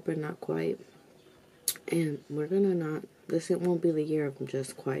always there, but not quite. And this won't be the year of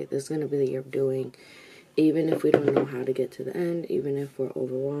just quiet. This is gonna be the year of doing, even if we don't know how to get to the end, even if we're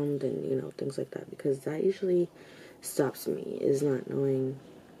overwhelmed and, you know, things like that, because that usually stops me, is not knowing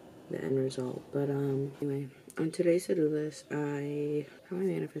the end result. But anyway, on today's to-do list, I have my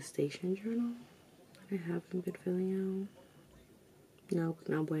manifestation journal I haven't been filling out.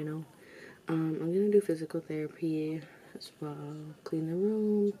 No bueno. I'm gonna do physical therapy as well, clean the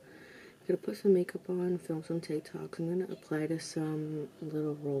room, gonna put some makeup on, film some TikToks. I'm gonna apply to some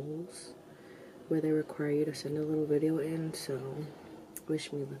little roles where they require you to send a little video in, so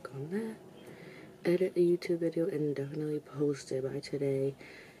wish me luck on that. Edit a YouTube video and definitely post it by today.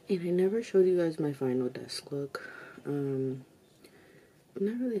 And I never showed you guys my final desk look. I'm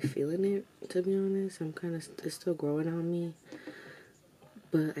not really feeling it, to be honest. It's still growing on me,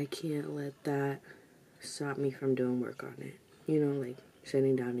 but I can't let that stop me from doing work on it, you know, like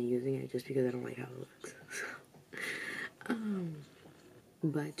sitting down and using it just because I don't like how it looks.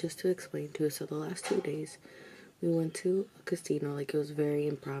 But just to explain to you, so the last 2 days we went to a casino. Like, it was very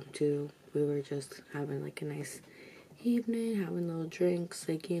impromptu. We were just having like a nice evening, having little drinks,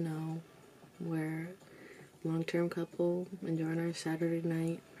 like, you know, we're long-term couple, enjoying our Saturday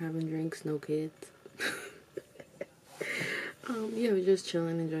night, having drinks, no kids. Yeah, we're just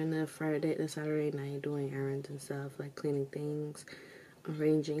chilling, enjoying the Saturday night, doing errands and stuff, like cleaning things,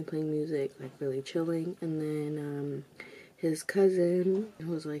 arranging, playing music, like really chilling. And then his cousin,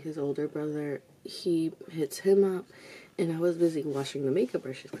 who's like his older brother, he hits him up, and I was busy washing the makeup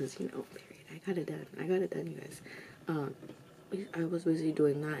brushes because, you know, period, I got it done, you guys. I was busy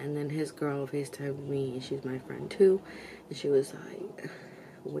doing that, and then his girl FaceTimed me, and she's my friend too, and she was like,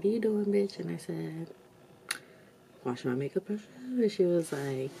 what are you doing, bitch? And I said, washing my makeup brushes. And she was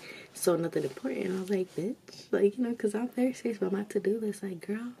like, so nothing important. And I was like, bitch, like, you know, because I'm very serious about my to-do list. Like,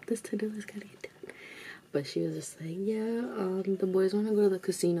 girl, this to-do list gotta get done. But she was just like, yeah, the boys want to go to the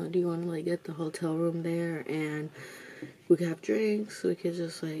casino. Do you want to, like, get the hotel room there and we could have drinks, we could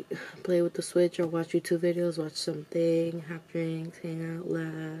just like play with the Switch or watch YouTube videos, watch something, have drinks, hang out,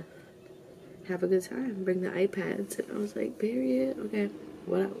 laugh, have a good time, bring the iPads. And I was like, period, okay,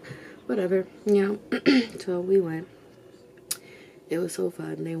 whatever, you know. So we went. It was so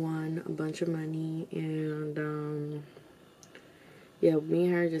fun. They won a bunch of money, and yeah, me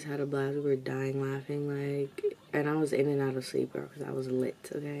and her just had a blast. We were dying laughing, like, and I was in and out of sleep, bro, because I was lit,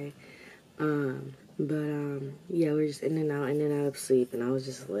 okay? Yeah, we were just in and out of sleep, and I was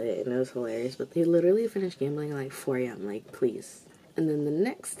just lit, and it was hilarious. But they literally finished gambling at like 4 a.m., like, please. And then the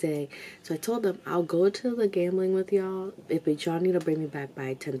next day, so I told them, I'll go to the gambling with y'all, but y'all need to bring me back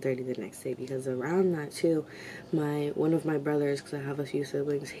by 10:30 the next day, because around that, too, one of my brothers, because I have a few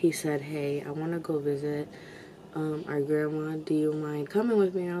siblings, he said, hey, I want to go visit our grandma. Do you mind coming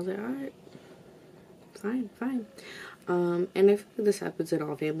with me? And I was like, alright, fine. And I feel like this happens in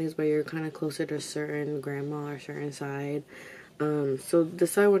all families where you're kind of closer to a certain grandma or certain side. So the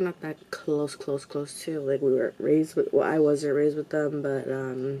side we're not that close to, like we were raised with, well, I wasn't raised with them, but,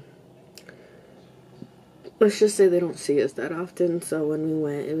 let's just say they don't see us that often. So when we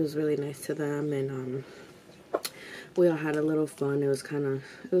went, it was really nice to them, and, we all had a little fun. It was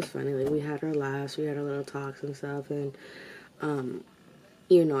funny, like we had our laughs, we had our little talks and stuff, and,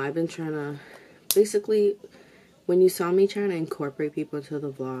 you know, I've been trying to, basically, when you saw me trying to incorporate people into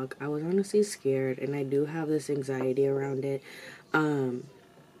the vlog, I was honestly scared, and I do have this anxiety around it,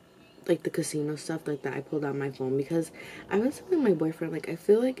 like the casino stuff, like that. I pulled out my phone, because I was telling my boyfriend, like, I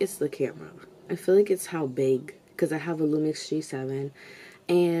feel like it's the camera. I feel like it's how big, because I have a Lumix G7,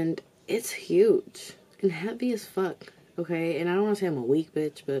 and it's huge, and heavy as fuck, okay? And I don't want to say I'm a weak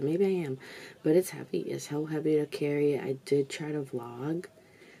bitch, but maybe I am, but it's heavy. It's so heavy to carry. I did try to vlog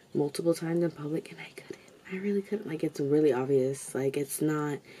multiple times in public, and I couldn't. I really couldn't. Like, it's really obvious. Like, it's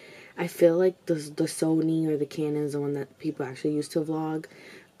not, I feel like the Sony or the Canons, the one that people actually use to vlog,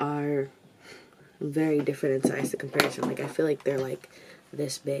 are very different in size to comparison. Like, I feel like they're like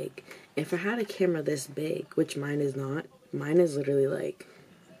this big. If I had a camera this big, which mine is not, mine is literally like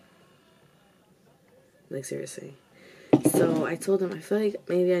seriously. So I told him, I feel like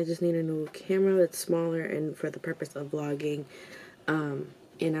maybe I just need a new camera that's smaller and for the purpose of vlogging.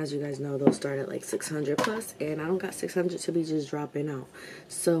 And as you guys know, those start at like 600 plus, and I don't got 600 to be just dropping out.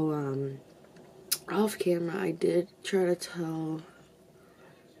 So off camera, I did try to tell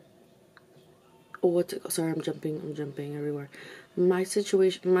what to go. Sorry, I'm jumping everywhere. My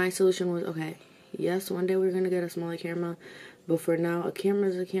solution was, okay, yes, one day we're gonna get a smaller camera, but for now, a camera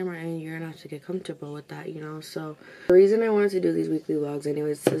is a camera, and you're gonna have to get comfortable with that, you know. So the reason I wanted to do these weekly vlogs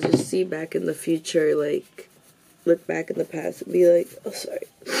anyways, to just see back in the future, like, look back in the past and be like, oh, sorry,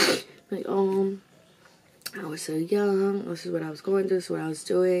 like, I was so young, this is what I was going through, this is what I was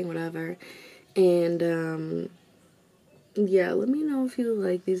doing, whatever. And yeah, let me know if you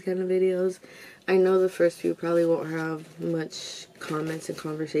like these kind of videos. I know the first few probably won't have much comments and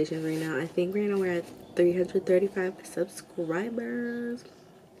conversations right now. I think right now we're at 335 subscribers,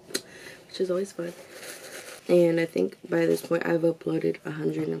 which is always fun. And I think by this point I've uploaded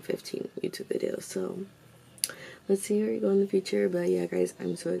 115 YouTube videos. So let's see where we go in the future. But yeah, guys,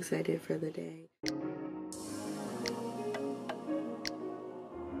 I'm so excited for the day.